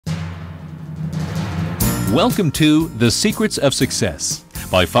Welcome to The Secrets of Success.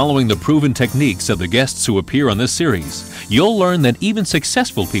 By following the proven techniques of the guests who appear on this series, you'll learn that even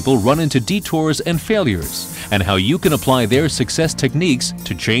successful people run into detours and failures, and how you can apply their success techniques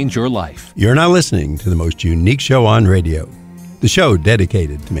to change your life. You're now listening to the most unique show on radio, the show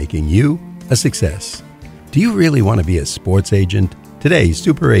dedicated to making you a success. Do you really want to be a sports agent? Today,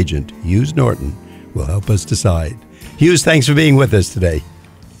 super agent Hughes Norton will help us decide. Hughes, thanks for being with us today.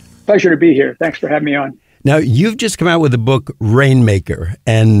 Pleasure to be here. Thanks for having me on. Now, you've just come out with the book, Rainmaker.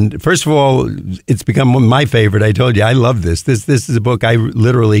 And first of all, it's become my favorite. I told you, I love this. This is a book I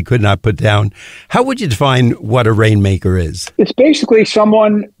literally could not put down. How would you define what a rainmaker is? It's basically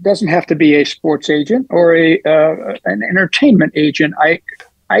someone doesn't have to be a sports agent or an entertainment agent.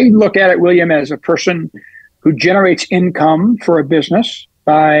 I look at it, William, as a person who generates income for a business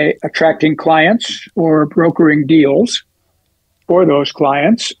by attracting clients or brokering deals for those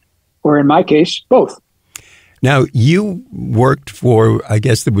clients, or in my case, both. Now, you worked for, I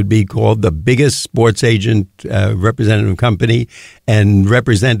guess that would be called the biggest sports agent representative company and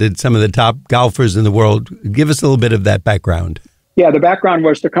represented some of the top golfers in the world. Give us a little bit of that background. Yeah, the background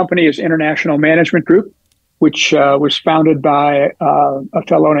was the company is International Management Group, which was founded by a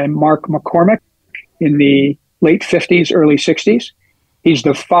fellow named Mark McCormick in the late 50s, early 60s. He's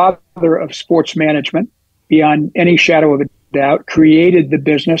the father of sports management, beyond any shadow of a doubt, created the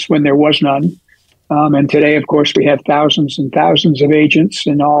business when there was none. And today, of course, we have thousands and thousands of agents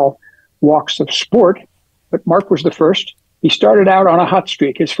in all walks of sport. But Mark was the first. He started out on a hot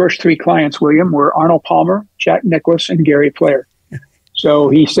streak. His first three clients, William, were Arnold Palmer, Jack Nicklaus, and Gary Player. So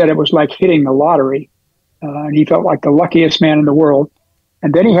he said it was like hitting the lottery. And he felt like the luckiest man in the world.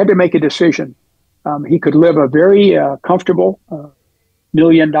 And then he had to make a decision. He could live a very comfortable $1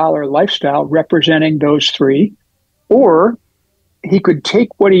 million lifestyle representing those three, or he could take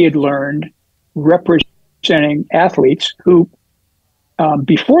what he had learned representing athletes who,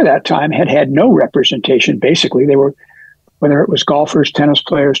 before that time, had no representation. Basically, they were, whether it was golfers, tennis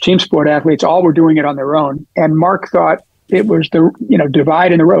players, team sport athletes, all were doing it on their own. And Mark thought it was the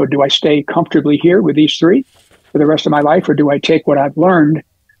divide in the road. Do I stay comfortably here with these three for the rest of my life, or do I take what I've learned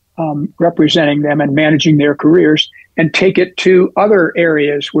representing them and managing their careers and take it to other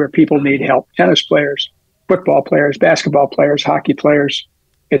areas where people need help? Tennis players, football players, basketball players, hockey players,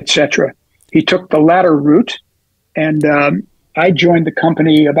 etc. He took the latter route, and I joined the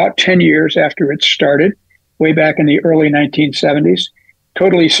company about 10 years after it started, way back in the early 1970s.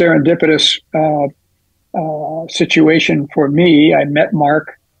 Totally serendipitous situation for me. I met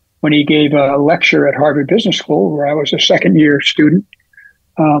Mark when he gave a lecture at Harvard Business School, where I was a second-year student,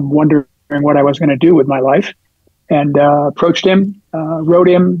 wondering what I was going to do with my life, and approached him, wrote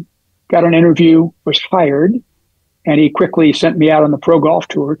him, got an interview, was hired, and he quickly sent me out on the pro golf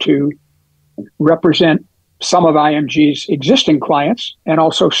tour to represent some of IMG's existing clients and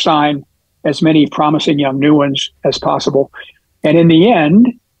also sign as many promising young new ones as possible. And in the end,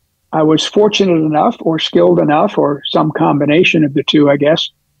 I was fortunate enough or skilled enough or some combination of the two, I guess,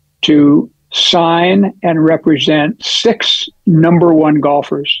 to sign and represent 6 number one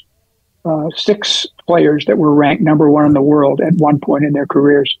golfers, 6 players that were ranked number one in the world at one point in their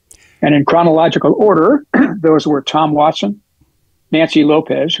careers. And in chronological order, those were Tom Watson, Nancy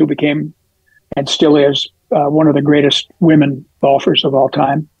Lopez, who became and still is one of the greatest women golfers of all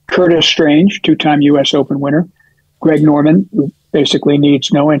time, Curtis Strange, 2-time U.S. Open winner, Greg Norman, who basically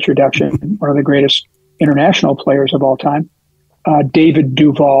needs no introduction, one of the greatest international players of all time, David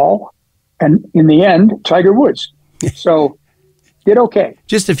Duval, and in the end, Tiger Woods. So did okay.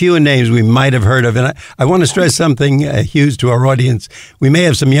 Just a few names we might have heard of. And I want to stress something, Hughes, to our audience. We may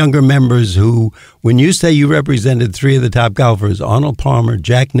have some younger members who, when you say you represented 3 of the top golfers, Arnold Palmer,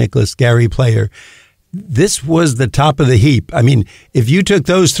 Jack Nicklaus, Gary Player, this was the top of the heap. I mean, if you took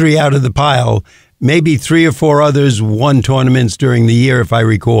those 3 out of the pile, maybe 3 or 4 others won tournaments during the year, if I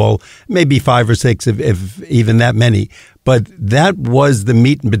recall, maybe 5 or 6, if even that many. But that was the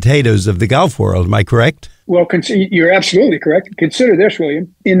meat and potatoes of the golf world. Am I correct? Well, you're absolutely correct. Consider this,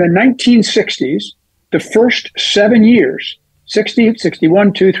 William. In the 1960s, the first 7 years, 60,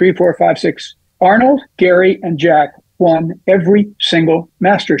 61, 2, 3, 4, 5, 6, Arnold, Gary, and Jack won every single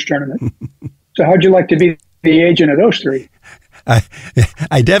Masters tournament. So how'd you like to be the agent of those 3?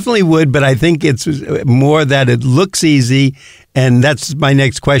 I definitely would, but I think it's more that it looks easy, and that's my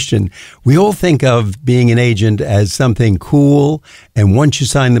next question. We all think of being an agent as something cool, and once you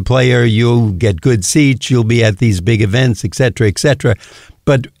sign the player, you'll get good seats, you'll be at these big events, et cetera, et cetera.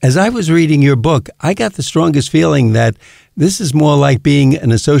 But as I was reading your book, I got the strongest feeling that this is more like being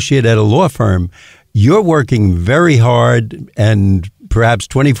an associate at a law firm. You're working very hard and perhaps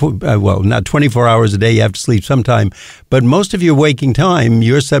 24, well, not 24 hours a day, you have to sleep sometime, but most of your waking time,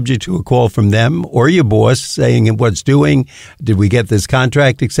 you're subject to a call from them or your boss saying what's doing, did we get this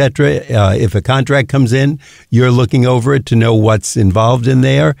contract, etc. If a contract comes in, you're looking over it to know what's involved in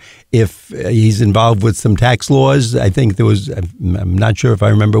there. If he's involved with some tax laws, I think there was, I'm not sure if I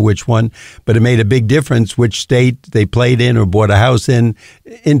remember which one, but it made a big difference which state they played in or bought a house in,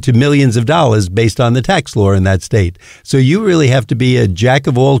 into millions of dollars based on the tax law in that state. So you really have to be a jack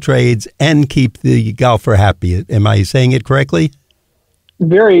of all trades and keep the golfer happy. Am I saying it correctly?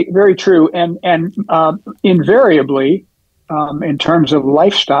 Very, very true. And invariably, in terms of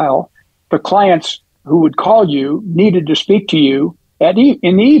lifestyle, the clients who would call you needed to speak to you in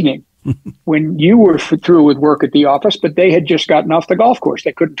the evening when you were through with work at the office, but they had just gotten off the golf course.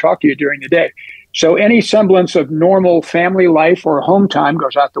 They couldn't talk to you during the day. So any semblance of normal family life or home time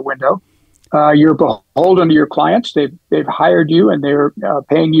goes out the window. You're beholden to your clients. They've hired you and they're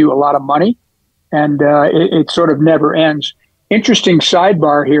paying you a lot of money, and it sort of never ends. Interesting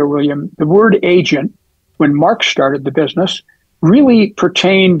sidebar here, William. The word agent, when Mark started the business, really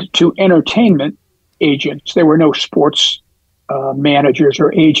pertained to entertainment agents. There were no sports managers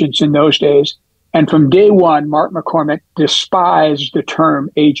or agents in those days. And from day one, Mark McCormick despised the term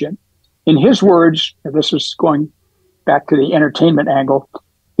agent. In his words, and this is going back to the entertainment angle,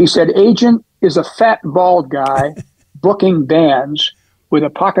 he said, agent is a fat, bald guy booking bands with a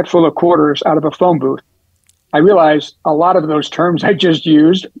pocket full of quarters out of a phone booth. I realize a lot of those terms I just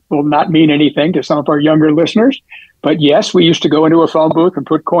used will not mean anything to some of our younger listeners. But yes, we used to go into a phone booth and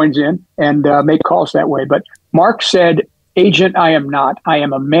put coins in and make calls that way. But Mark said, agent, I am not. I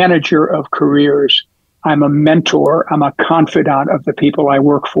am a manager of careers. I'm a mentor. I'm a confidant of the people I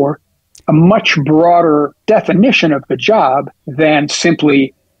work for. A much broader definition of the job than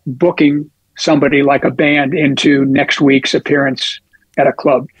simply booking somebody like a band into next week's appearance at a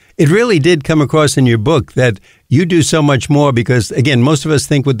club. It really did come across in your book that you do so much more because, again, most of us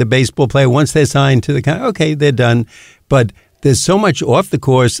think with the baseball player, once they're signed to the, okay, they're done. But there's so much off the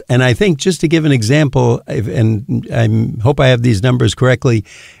course. And I think just to give an example, and I hope I have these numbers correctly,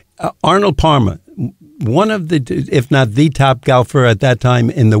 Arnold Palmer, one of the, if not the top golfer at that time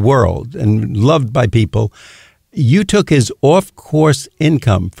in the world and loved by people, you took his off-course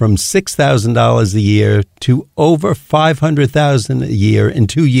income from $6,000 a year to over $500,000 a year in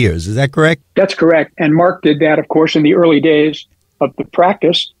 2 years. Is that correct? That's correct. And Mark did that, of course, in the early days of the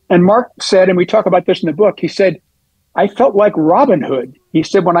practice. And Mark said, and we talk about this in the book, he said, I felt like Robin Hood. He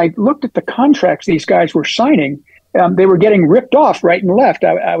said, when I looked at the contracts these guys were signing, they were getting ripped off right and left.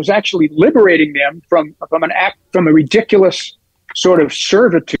 I was actually liberating them from a ridiculous sort of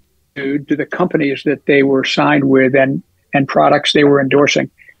servitude to the companies that they were signed with and products they were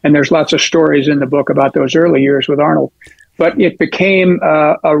endorsing. And there's lots of stories in the book about those early years with Arnold. But it became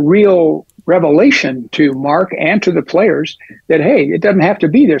a real revelation to Mark and to the players that, hey, it doesn't have to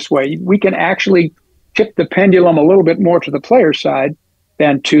be this way. We can actually tip the pendulum a little bit more to the player side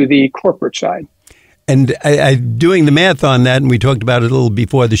than to the corporate side. And doing the math on that, and we talked about it a little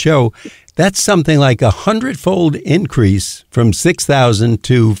before the show, that's something like 100-fold increase from 6,000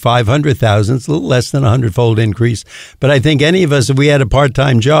 to 500,000. It's a little less than 100-fold increase. But I think any of us, if we had a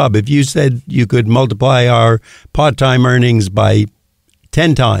part-time job, if you said you could multiply our part-time earnings by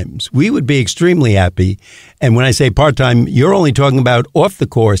 10 times, we would be extremely happy. And when I say part-time, you're only talking about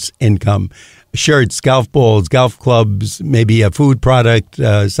off-the-course income. Shirts, golf balls, golf clubs, maybe a food product,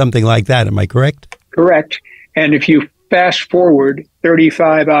 something like that. Am I correct? Correct. And if you fast forward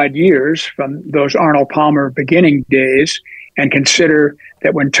 35 odd years from those Arnold Palmer beginning days and consider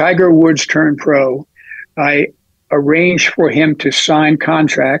that when Tiger Woods turned pro, I arranged for him to sign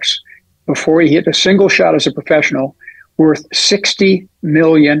contracts before he hit a single shot as a professional worth $60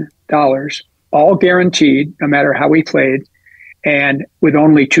 million, all guaranteed, no matter how he played, and with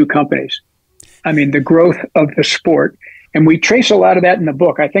only 2 companies. I mean, the growth of the sport. And we trace a lot of that in the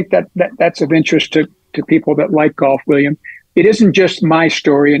book. I think that's of interest to people that like golf, William. It isn't just my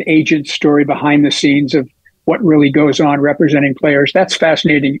story, an agent's story behind the scenes of what really goes on representing players. That's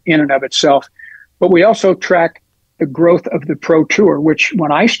fascinating in and of itself. But we also track the growth of the Pro Tour, which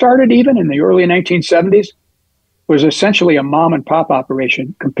when I started even in the early 1970s, was essentially a mom and pop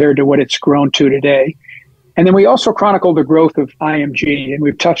operation compared to what it's grown to today. And then we also chronicle the growth of IMG, and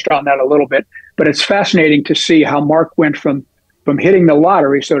we've touched on that a little bit. But it's fascinating to see how Mark went from hitting the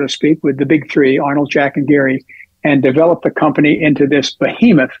lottery, so to speak, with the big 3, Arnold, Jack, and Gary, and developed the company into this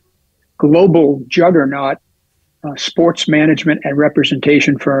behemoth, global juggernaut, sports management and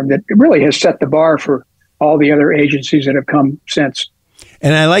representation firm that really has set the bar for all the other agencies that have come since.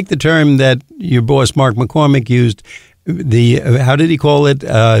 And I like the term that your boss, Mark McCormick, used, How did he call it?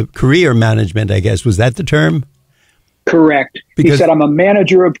 Career management, I guess. Was that the term? Correct. He said, I'm a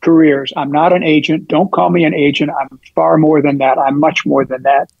manager of careers. I'm not an agent. Don't call me an agent. I'm far more than that. I'm much more than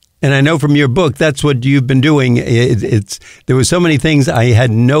that. And I know from your book, that's what you've been doing. There were so many things I had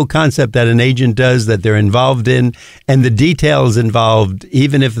no concept that an agent does, that they're involved in, and the details involved,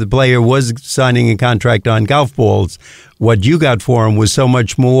 even if the player was signing a contract on golf balls, what you got for him was so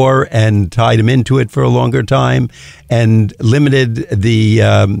much more and tied him into it for a longer time and limited the,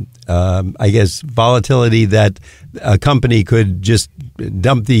 I guess, volatility that a company could just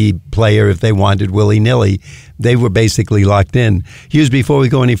dump the player if they wanted willy-nilly. They were basically locked in. Hughes, before we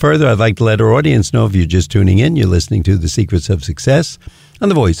go any further, I'd like to let our audience know, if you're just tuning in, you're listening to The Secrets of Success on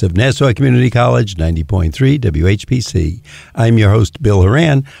the voice of Nassau Community College, 90.3 WHPC. I'm your host, Bill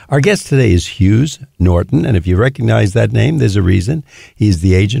Horan. Our guest today is Hughes Norton, and if you recognize that name, there's a reason. He's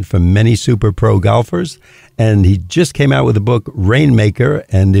the agent for many super pro golfers, and he just came out with a book, Rainmaker,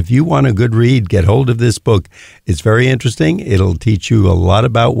 and if you want a good read, get hold of this book. It's very interesting. It'll teach you a lot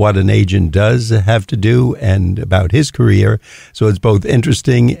about what an agent does have to do and about his career, so it's both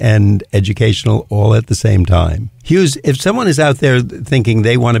interesting and educational all at the same time. Hughes, if someone is out there thinking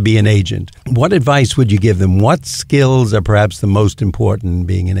they want to be an agent, what advice would you give them? What skills are perhaps the most important in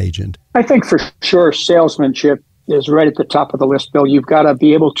being an agent? I think for sure salesmanship is right at the top of the list, Bill. You've got to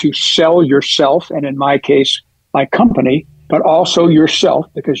be able to sell yourself, and in my case, my company, but also yourself,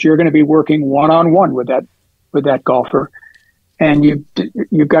 because you're going to be working one-on-one with that golfer. And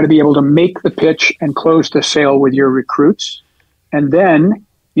you've got to be able to make the pitch and close the sale with your recruits. And then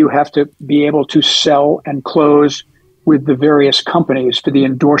you have to be able to sell and close with the various companies for the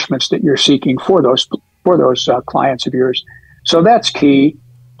endorsements that you're seeking for those clients of yours. So that's key.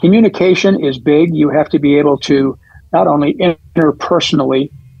 Communication is big. You have to be able to not only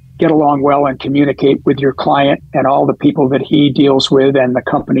interpersonally get along well and communicate with your client and all the people that he deals with and the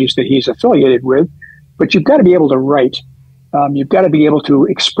companies that he's affiliated with, but you've got to be able to write. You've got to be able to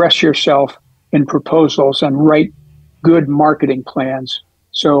express yourself in proposals and write good marketing plans.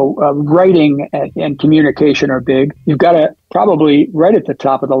 So writing and communication are big. You've got to probably, right at the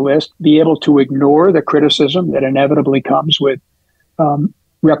top of the list, be able to ignore the criticism that inevitably comes with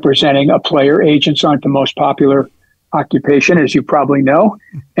representing a player. Agents aren't the most popular occupation, as you probably know.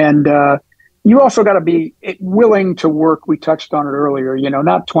 And you also got to be willing to work. We touched on it earlier,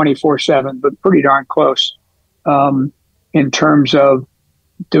 not 24/7, but pretty darn close in terms of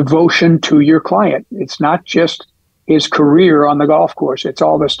devotion to your client. It's not just his career on the golf course. It's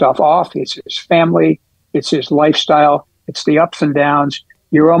all the stuff off. It's his family. It's his lifestyle. It's the ups and downs.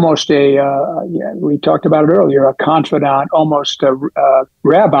 You're almost we talked about it earlier, a confidant, almost a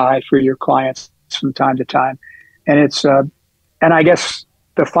rabbi for your clients from time to time. And and I guess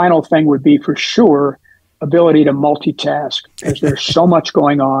the final thing would be for sure ability to multitask, because there's so much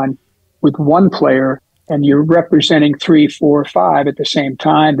going on with one player and you're representing 3, 4, 5 at the same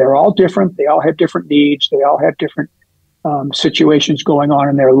time. They're all different. They all have different needs. They all have different situations going on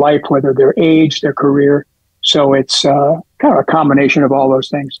in their life, whether their age, their career. So it's kind of a combination of all those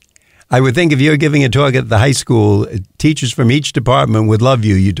things. I would think if you're giving a talk at the high school, teachers from each department would love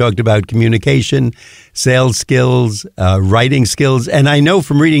you. You talked about communication, sales skills, writing skills. And I know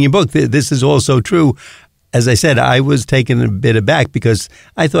from reading your book that this is also true. As I said, I was taken a bit aback because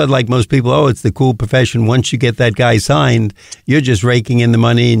I thought, like most people, it's the cool profession. Once you get that guy signed, you're just raking in the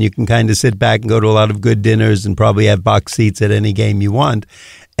money and you can kind of sit back and go to a lot of good dinners and probably have box seats at any game you want.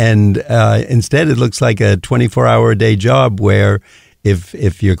 And instead, it looks like a 24-hour-a-day job where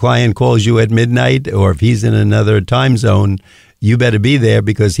if your client calls you at midnight or if he's in another time zone, you better be there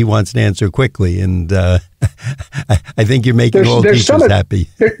because he wants an answer quickly. And I think you're making all teachers happy.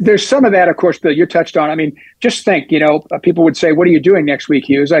 There's some of that, of course, Bill, you touched on. I mean, just think, people would say, what are you doing next week,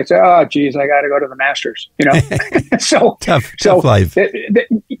 Hughes? I'd say, oh, geez, I got to go to the Masters, So tough life.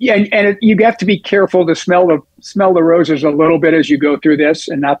 And you have to be careful to smell the roses a little bit as you go through this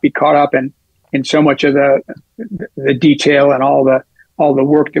and not be caught up in so much of the detail and all the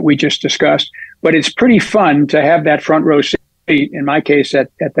work that we just discussed. But it's pretty fun to have that front row seat, in my case, at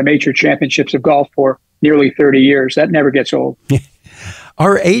the major championships of golf for nearly 30 years. That never gets old.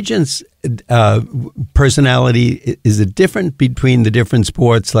 Are agents' personality, is it different between the different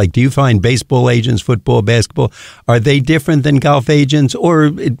sports? Like, do you find baseball agents, football, basketball, are they different than golf agents,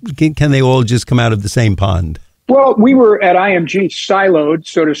 or can they all just come out of the same pond? Well, we were at IMG siloed,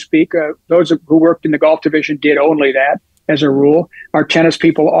 so to speak. Those who worked in the golf division did only that as a rule. Our tennis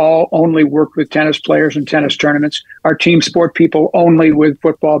people all only worked with tennis players and tennis tournaments. Our team sport people only with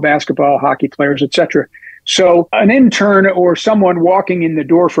football, basketball, hockey players, etc. So an intern or someone walking in the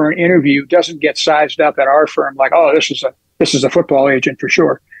door for an interview doesn't get sized up at our firm like, oh, this is a football agent for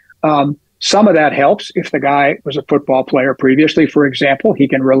sure. Some of that helps if the guy was a football player previously, for example, he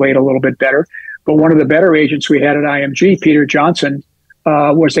can relate a little bit better. But one of the better agents we had at IMG, Peter Johnson,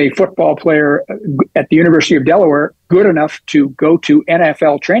 was a football player at the University of Delaware, good enough to go to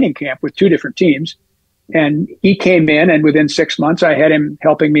NFL training camp with 2 different teams. And he came in, and within 6 months, I had him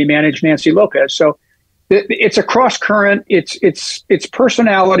helping me manage Nancy Lopez. So it's a cross current. It's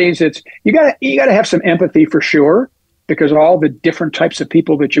personalities. You got to have some empathy for sure, because all the different types of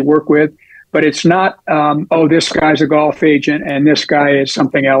people that you work with. But it's not, oh, this guy's a golf agent and this guy is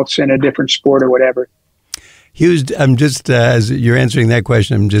something else in a different sport or whatever. Hughes, I'm just, as you're answering that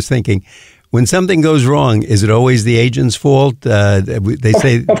question, I'm just thinking, when something goes wrong, is it always the agent's fault? They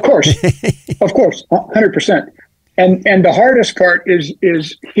say, of course, 100%. And the hardest part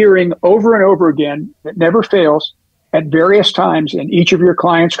is hearing over and over again, that never fails, at various times in each of your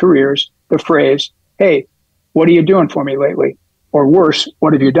clients' careers, the phrase, hey, what are you doing for me lately? Or worse,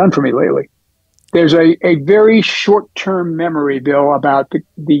 what have you done for me lately? There's a very short-term memory, Bill, about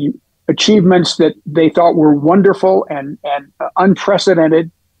the achievements that they thought were wonderful and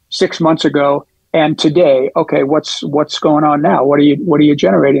unprecedented 6 months ago. And today, okay, what's going on now? What are you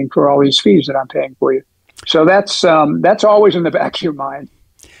generating for all these fees that I'm paying for you? So that's always in the back of your mind.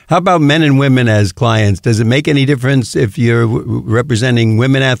 How about men and women as clients? Does it make any difference if you're representing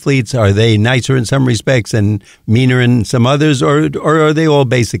women athletes? Are they nicer in some respects and meaner in some others, or are they all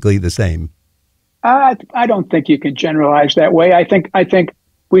basically the same? I don't think you can generalize that way. I think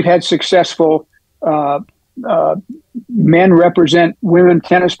we've had successful men represent women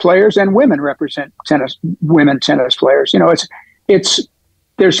tennis players and women represent women tennis players. You know,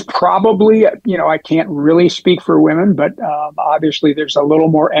 there's probably, I can't really speak for women, but obviously there's a little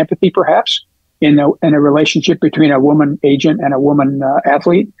more empathy perhaps in a relationship between a woman agent and a woman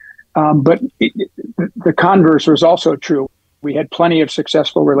athlete. But the converse was also true. We had plenty of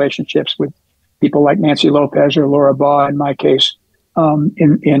successful relationships with people like Nancy Lopez or Laura Baugh, in my case,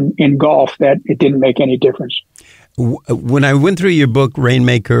 in golf, that it didn't make any difference. When I went through your book,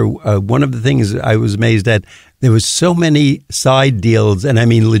 Rainmaker, one of the things I was amazed at, there was so many side deals, and I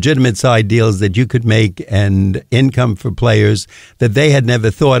mean legitimate side deals that you could make and income for players that they had never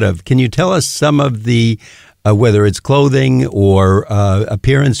thought of. Can you tell us some of the, whether it's clothing or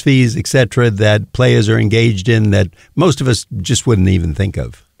appearance fees, et cetera, that players are engaged in that most of us just wouldn't even think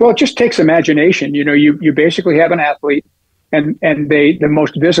of? Well, it just takes imagination. You basically have an athlete, and the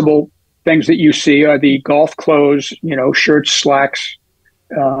most visible things that you see are the golf clothes, shirts, slacks,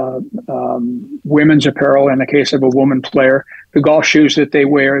 women's apparel in the case of a woman player, the golf shoes that they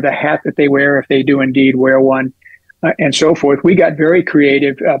wear, the hat that they wear if they do indeed wear one, and so forth. We got very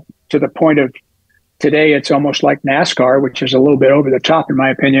creative to the point of today it's almost like NASCAR, which is a little bit over the top in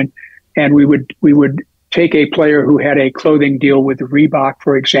my opinion. And we would take a player who had a clothing deal with Reebok,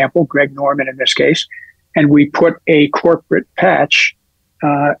 for example, Greg Norman in this case, and we put a corporate patch,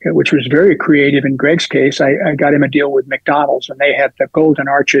 which was very creative in Greg's case. I got him a deal with McDonald's, and they have the Golden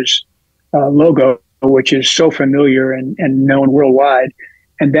Arches logo, which is so familiar and known worldwide.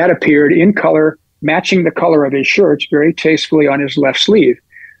 And that appeared in color, matching the color of his shirts very tastefully on his left sleeve.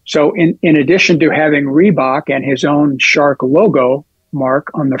 So in addition to having Reebok and his own shark logo mark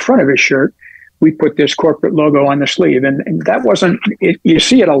on the front of his shirt, we put this corporate logo on the sleeve. And that wasn't, you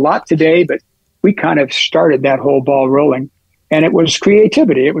see it a lot today, but we kind of started that whole ball rolling. And it was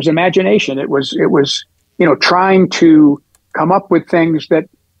creativity. It was imagination. It was, trying to come up with things that,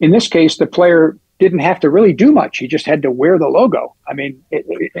 in this case, the player didn't have to really do much. He just had to wear the logo. I mean,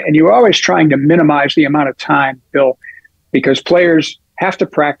 and you're always trying to minimize the amount of time, Bill, because players have to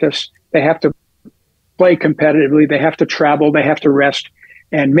practice. They have to play competitively. They have to travel. They have to rest.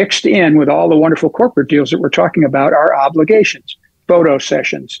 And mixed in with all the wonderful corporate deals that we're talking about are obligations, photo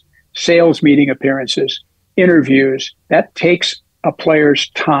sessions, sales meeting appearances, interviews. That takes a player's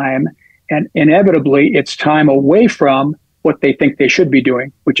time, and inevitably it's time away from what they think they should be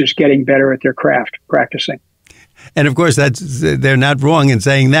doing, which is getting better at their craft, practicing. And of course, they're not wrong in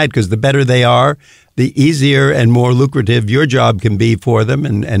saying that, because the better they are, the easier and more lucrative your job can be for them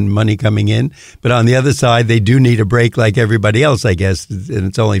and money coming in. But on the other side, they do need a break like everybody else, I guess. And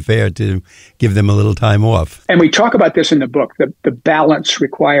it's only fair to give them a little time off. And we talk about this in the book, the balance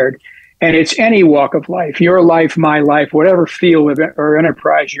required. And it's any walk of life, your life, my life, whatever field or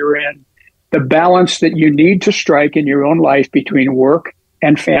enterprise you're in, the balance that you need to strike in your own life between work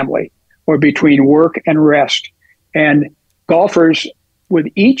and family, or between work and rest. And golfers, with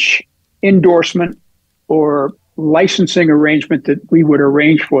each endorsement or licensing arrangement that we would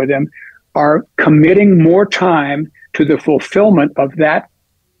arrange for them, are committing more time to the fulfillment of that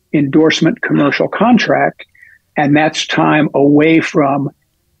endorsement commercial contract. And that's time away from,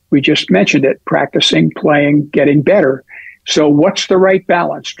 we just mentioned it, practicing, playing, getting better. So what's the right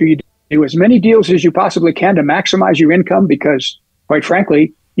balance? Do you do as many deals as you possibly can to maximize your income? Because quite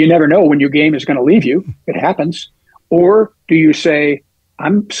frankly, you never know when your game is going to leave you. It happens. Or do you say,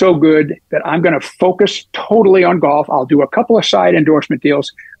 I'm so good that I'm going to focus totally on golf. I'll do a couple of side endorsement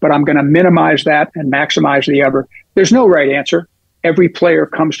deals, but I'm going to minimize that and maximize the other. There's no right answer. Every player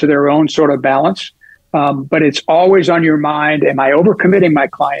comes to their own sort of balance. But it's always on your mind. Am I overcommitting my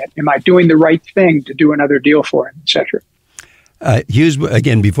client? Am I doing the right thing to do another deal for him, et cetera? Hughes,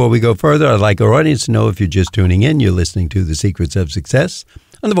 again, before we go further, I'd like our audience to know if you're just tuning in, you're listening to The Secrets of Success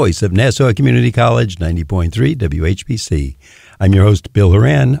on the voice of Nassau Community College, 90.3 WHPC. I'm your host, Bill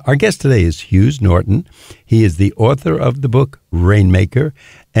Horan. Our guest today is Hughes Norton. He is the author of the book Rainmaker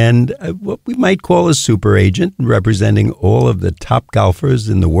and what we might call a super agent, representing all of the top golfers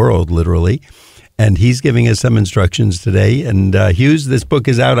in the world, literally. And he's giving us some instructions today. And Hughes, this book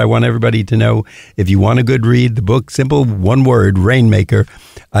is out. I want everybody to know, if you want a good read, the book, simple one word, Rainmaker.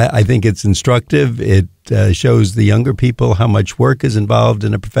 I think it's instructive. It shows the younger people how much work is involved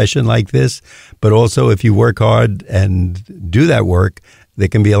in a profession like this. But also, if you work hard and do that work, there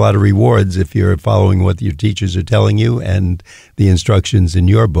can be a lot of rewards if you're following what your teachers are telling you and the instructions in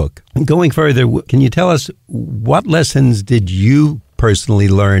your book. Going further, can you tell us what lessons did you personally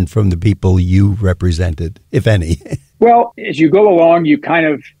learn from the people you represented, if any? Well, as you go along, you kind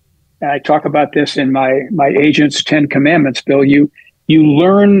of, I talk about this in my agent's 10 commandments, Bill, you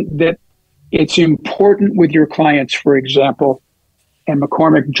learn that it's important with your clients, for example, and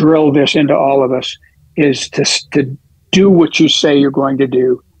McCormick drilled this into all of us, is to do what you say you're going to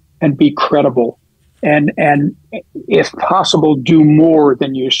do and be credible. And if possible, do more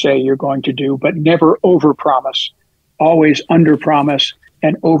than you say you're going to do, but never overpromise. Always underpromise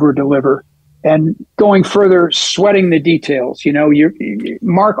and overdeliver. And going further, sweating the details. You know,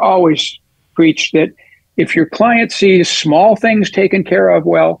 Mark always preached that if your client sees small things taken care of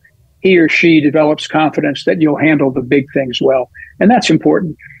well, he or she develops confidence that you'll handle the big things well. And that's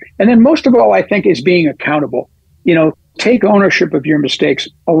important. And then most of all, I think, is being accountable. You know, take ownership of your mistakes.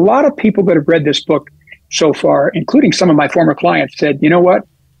 A lot of people that have read this book so far, including some of my former clients, said, you know what?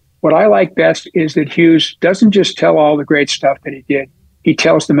 What I like best is that Hughes doesn't just tell all the great stuff that he did. He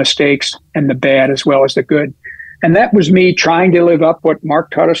tells the mistakes and the bad as well as the good. And that was me trying to live up what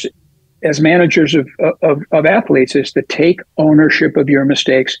Mark taught us as managers of athletes, is to take ownership of your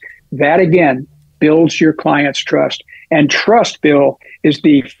mistakes. That, again, builds your client's trust. And trust, Bill, is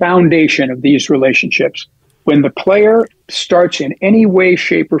the foundation of these relationships. When the player starts in any way,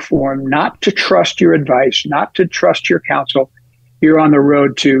 shape, or form not to trust your advice, not to trust your counsel, you're on the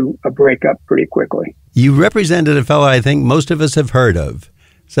road to a breakup pretty quickly. You represented a fellow I think most of us have heard of,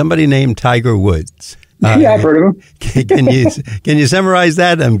 somebody named Tiger Woods. Yeah, I've heard of him. Can you summarize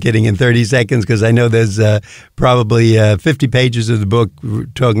that? I'm kidding, in 30 seconds, because I know there's probably 50 pages of the book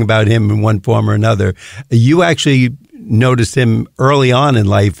talking about him in one form or another. You actually noticed him early on in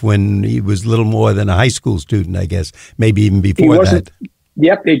life when he was little more than a high school student, I guess, maybe even before that.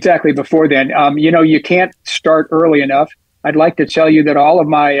 Yep, exactly, before then. You can't start early enough. I'd like to tell you that all of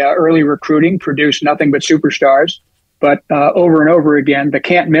my early recruiting produced nothing but superstars. But over and over again, the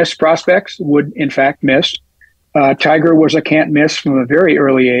can't miss prospects would, in fact, miss. Tiger was a can't miss from a very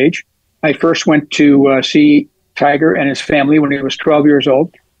early age. I first went to see Tiger and his family when he was 12 years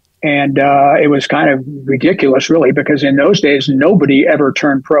old. And it was kind of ridiculous, really, because in those days, nobody ever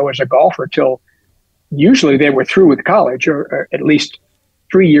turned pro as a golfer till usually they were through with college, or at least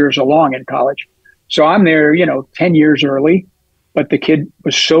 3 years along in college. So I'm there, 10 years early, but the kid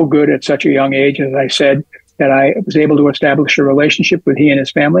was so good at such a young age, as I said, that I was able to establish a relationship with he and his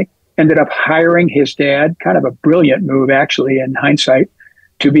family. Ended up hiring his dad, kind of a brilliant move, actually, in hindsight,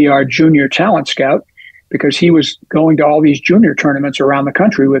 to be our junior talent scout, because he was going to all these junior tournaments around the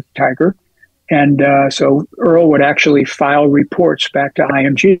country with Tiger. And so Earl would actually file reports back to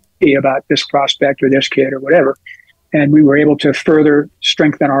IMG about this prospect or this kid or whatever. And we were able to further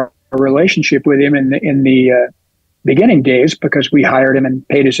strengthen our relationship with him in the beginning days, because we hired him and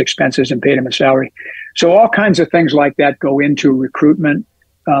paid his expenses and paid him a salary. So all kinds of things like that go into recruitment.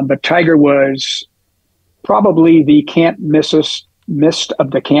 But Tiger was probably the missed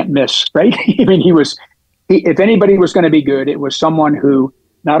of the can't miss, right? I mean, if anybody was going to be good, it was someone who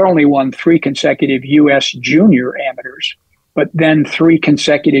not only won 3 consecutive U.S. junior amateurs, but then 3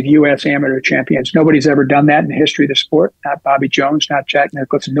 consecutive U.S. amateur champions. Nobody's ever done that in the history of the sport. Not Bobby Jones, not Jack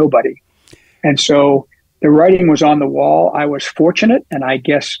Nicklaus, nobody. And so the writing was on the wall. I was fortunate and I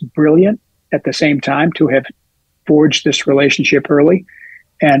guess brilliant at the same time to have forged this relationship early.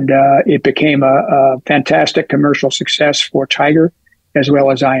 And it became a fantastic commercial success for Tiger as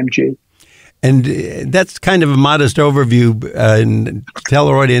well as IMG. And that's kind of a modest overview, and tell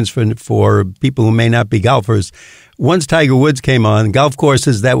our audience for people who may not be golfers. Once Tiger Woods came on, golf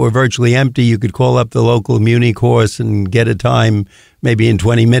courses that were virtually empty, you could call up the local muni course and get a time maybe in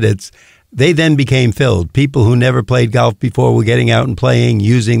 20 minutes. They then became filled. People who never played golf before were getting out and playing,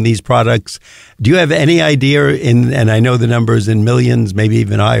 using these products. Do you have any idea, and I know the numbers in millions, maybe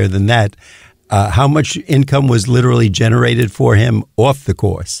even higher than that, how much income was literally generated for him off the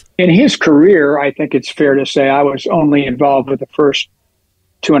course? In his career, I think it's fair to say I was only involved with the first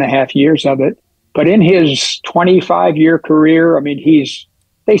 2.5 years of it. But in his 25-year career, I mean,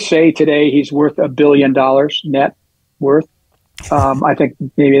 they say today he's worth $1 billion net worth. I think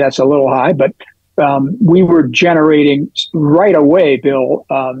maybe that's a little high, but we were generating right away, Bill.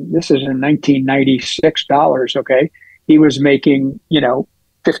 This is in 1996 dollars. Okay. He was making,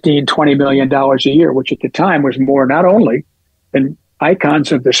 $15-20 million a year, which at the time was more not only than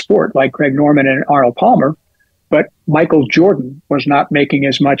icons of the sport like Greg Norman and Arnold Palmer, but Michael Jordan was not making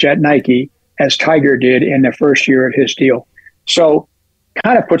as much at Nike as Tiger did in the first year of his deal. So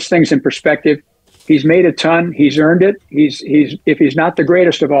kind of puts things in perspective. He's made a ton. He's earned it. He's if he's not the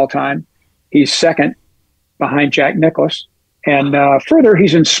greatest of all time, he's second behind Jack Nicklaus. And further,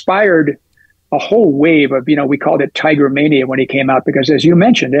 he's inspired a whole wave of, we called it Tiger Mania when he came out, because as you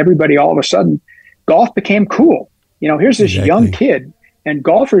mentioned, everybody all of a sudden, golf became cool. Here's this young kid, and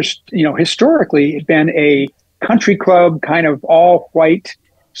golfers, historically had been a country club kind of all white,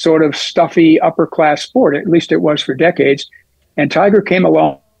 sort of stuffy upper class sport. At least it was for decades. And Tiger came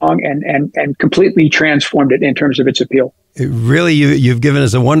along and completely transformed it in terms of its appeal. Really, you've given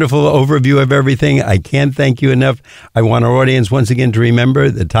us a wonderful overview of everything. I can't thank you enough. I want our audience once again to remember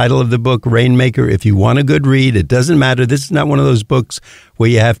the title of the book, Rainmaker. If you want a good read, it doesn't matter. This is not one of those books where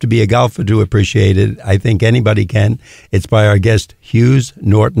you have to be a golfer to appreciate it. I think anybody can. It's by our guest, Hughes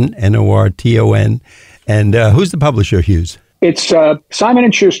Norton, Norton. And who's the publisher, Hughes? It's Simon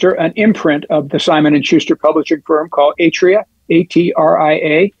 & Schuster, an imprint of the Simon & Schuster publishing firm called Atria,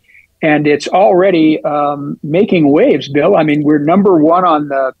 A-T-R-I-A. And it's already making waves, Bill. I mean, we're number one on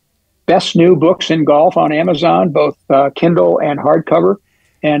the best new books in golf on Amazon, both Kindle and hardcover.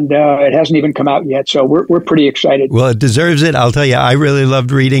 And it hasn't even come out yet. So we're pretty excited. Well, it deserves it. I'll tell you, I really loved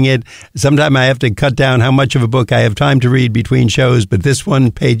reading it. Sometime I have to cut down how much of a book I have time to read between shows. But this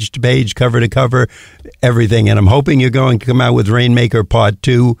one, page to page, cover to cover, everything. And I'm hoping you're going to come out with Rainmaker Part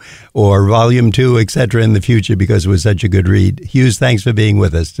 2 or Volume 2, etc. in the future, because it was such a good read. Hughes, thanks for being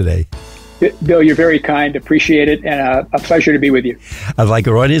with us today. Bill, you're very kind. Appreciate it. And a pleasure to be with you. I'd like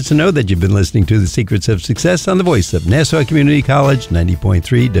our audience to know that you've been listening to The Secrets of Success on the voice of Nassau Community College, 90.3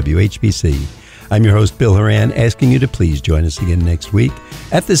 WHPC. I'm your host, Bill Horan, asking you to please join us again next week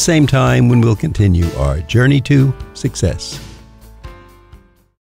at the same time when we'll continue our journey to success.